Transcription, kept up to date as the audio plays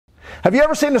Have you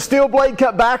ever seen a steel blade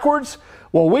cut backwards?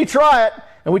 Well, we try it,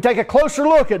 and we take a closer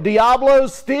look at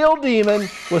Diablo's Steel Demon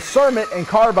with Cermet and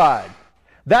Carbide.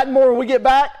 That and more when we get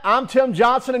back. I'm Tim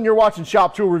Johnson, and you're watching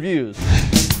Shop Tool Reviews.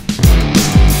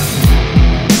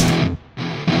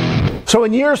 So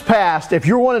in years past, if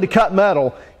you wanted to cut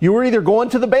metal, you were either going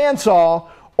to the bandsaw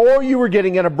or you were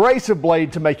getting an abrasive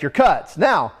blade to make your cuts.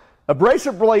 Now,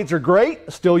 abrasive blades are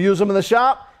great, still use them in the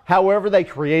shop. However, they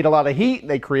create a lot of heat,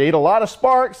 they create a lot of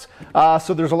sparks,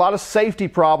 so there's a lot of safety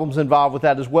problems involved with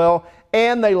that as well,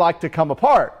 and they like to come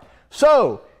apart.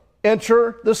 So,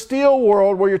 enter the steel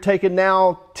world where you're taking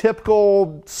now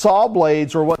typical saw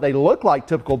blades, or what they look like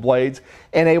typical blades,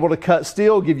 and able to cut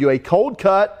steel, give you a cold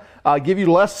cut, give you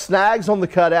less snags on the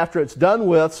cut after it's done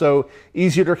with, so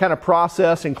easier to kind of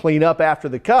process and clean up after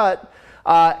the cut.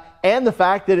 And the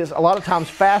fact that it's a lot of times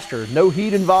faster. No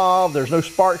heat involved, there's no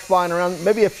sparks flying around,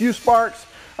 maybe a few sparks,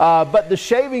 but the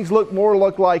shavings look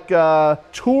like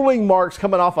tooling marks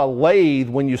coming off a lathe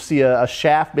when you see a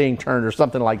shaft being turned or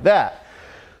something like that.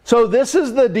 So this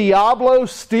is the Diablo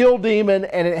Steel Demon,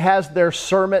 and it has their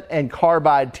Cermet and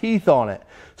Carbide teeth on it.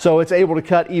 So it's able to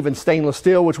cut even stainless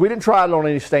steel, which we didn't try it on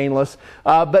any stainless.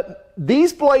 But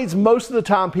these blades, most of the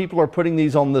time, people are putting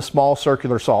these on the small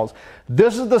circular saws.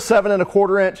 This is the 7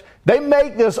 1/4 inch. They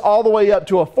make this all the way up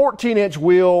to a 14-inch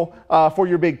wheel for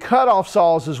your big cutoff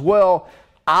saws as well.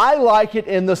 I like it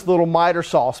in this little miter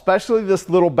saw, especially this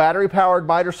little battery-powered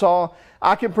miter saw.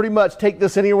 I can pretty much take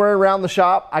this anywhere around the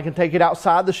shop. I can take it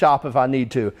outside the shop if I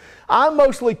need to. I'm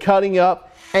mostly cutting up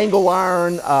angle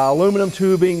iron, aluminum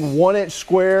tubing, 1-inch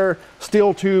square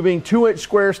steel tubing, 2-inch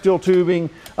square steel tubing,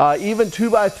 even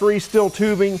 2x3 steel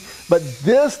tubing. But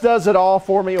this does it all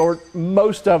for me, or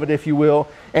most of it if you will,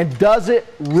 and does it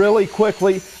really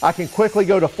quickly. I can quickly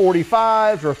go to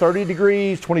 45 or 30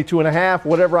 degrees, 22.5,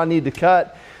 whatever I need to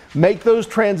cut. Make those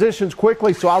transitions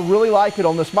quickly, so I really like it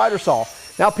on this miter saw.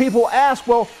 Now people ask,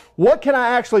 well, what can I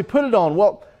actually put it on?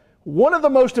 Well, one of the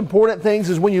most important things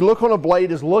is when you look on a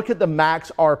blade is look at the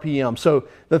max RPM. So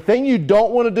the thing you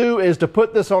don't want to do is to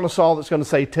put this on a saw that's going to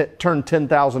say turn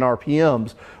 10,000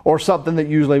 RPMs, or something that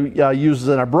usually uses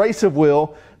an abrasive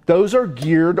wheel. Those are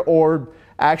geared or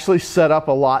actually set up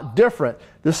a lot different.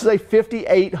 This is a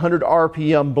 5,800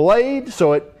 RPM blade,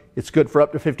 so it's good for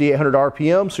up to 5,800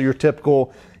 RPM, so your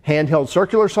typical handheld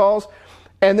circular saws.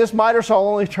 And this miter saw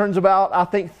only turns about, I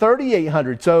think,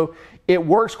 3,800. So it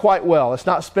works quite well. It's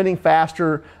not spinning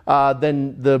faster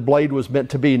than the blade was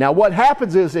meant to be. Now what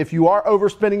happens is, if you are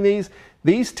overspinning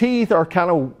these teeth are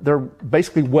they're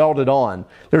basically welded on.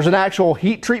 There's an actual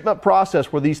heat treatment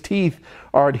process where these teeth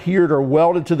are adhered or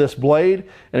welded to this blade.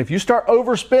 And if you start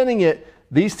overspinning it,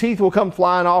 these teeth will come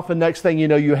flying off, and next thing you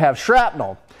know, you have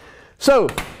shrapnel. So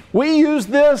we use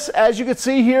this, as you can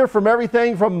see here, from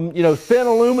everything from thin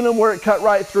aluminum where it cut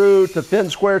right through, to thin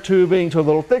square tubing, to a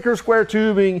little thicker square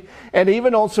tubing, and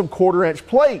even on some 1/4-inch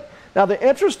plate. Now the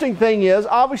interesting thing is,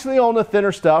 obviously on the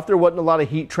thinner stuff there wasn't a lot of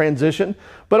heat transition,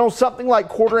 but on something like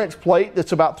 1/4-inch plate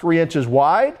that's about 3 inches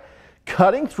wide,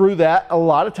 cutting through that, a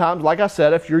lot of times, like I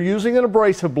said, if you're using an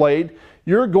abrasive blade,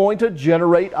 you're going to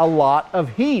generate a lot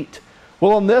of heat.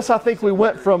 Well, on this, I think we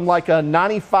went from like a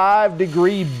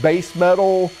 95-degree base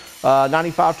metal,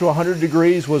 95 to 100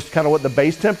 degrees was kind of what the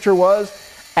base temperature was.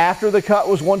 After the cut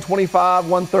was 125,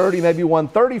 130, maybe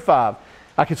 135.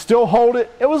 I could still hold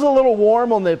it. It was a little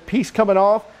warm on the piece coming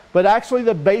off, but actually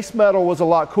the base metal was a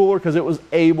lot cooler because it was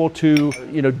able to,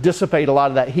 dissipate a lot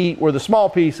of that heat, where the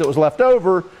small piece that was left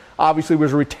over obviously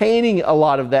was retaining a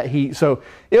lot of that heat. So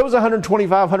it was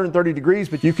 125, 130 degrees,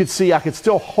 but you could see I could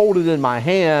still hold it in my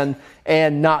hand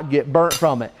and not get burnt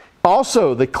from it.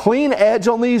 Also, the clean edge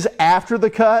on these after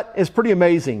the cut is pretty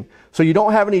amazing. So you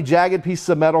don't have any jagged pieces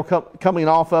of metal coming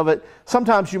off of it.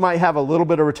 Sometimes you might have a little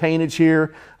bit of retainage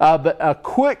here, but a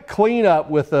quick cleanup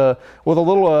with a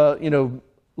little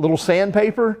little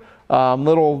sandpaper,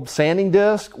 little sanding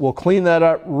disc will clean that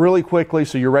up really quickly,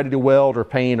 so you're ready to weld or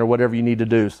paint or whatever you need to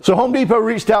do. So Home Depot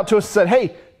reached out to us and said,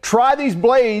 hey, try these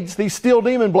blades, these Steel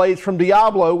Demon blades from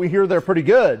Diablo. We hear they're pretty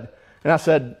good. And I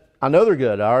said, I know they're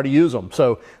good. I already use them.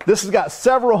 So this has got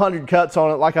several hundred cuts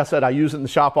on it. Like I said, I use it in the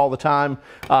shop all the time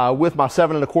with my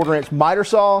 7 1/4-inch miter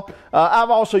saw. I've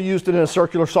also used it in a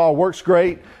circular saw. Works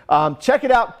great. Check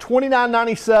it out,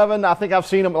 $29.97. I think I've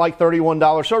seen them at like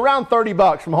 $31. So around 30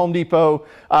 bucks from Home Depot.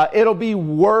 It'll be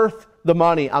worth the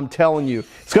money, I'm telling you.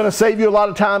 It's going to save you a lot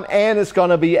of time, and it's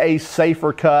going to be a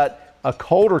safer cut, a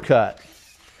colder cut.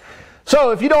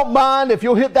 So if you don't mind, if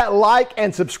you'll hit that like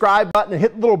and subscribe button and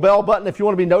hit the little bell button if you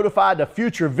want to be notified of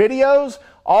future videos.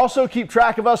 Also keep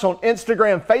track of us on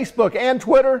Instagram, Facebook, and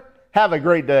Twitter. Have a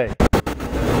great day.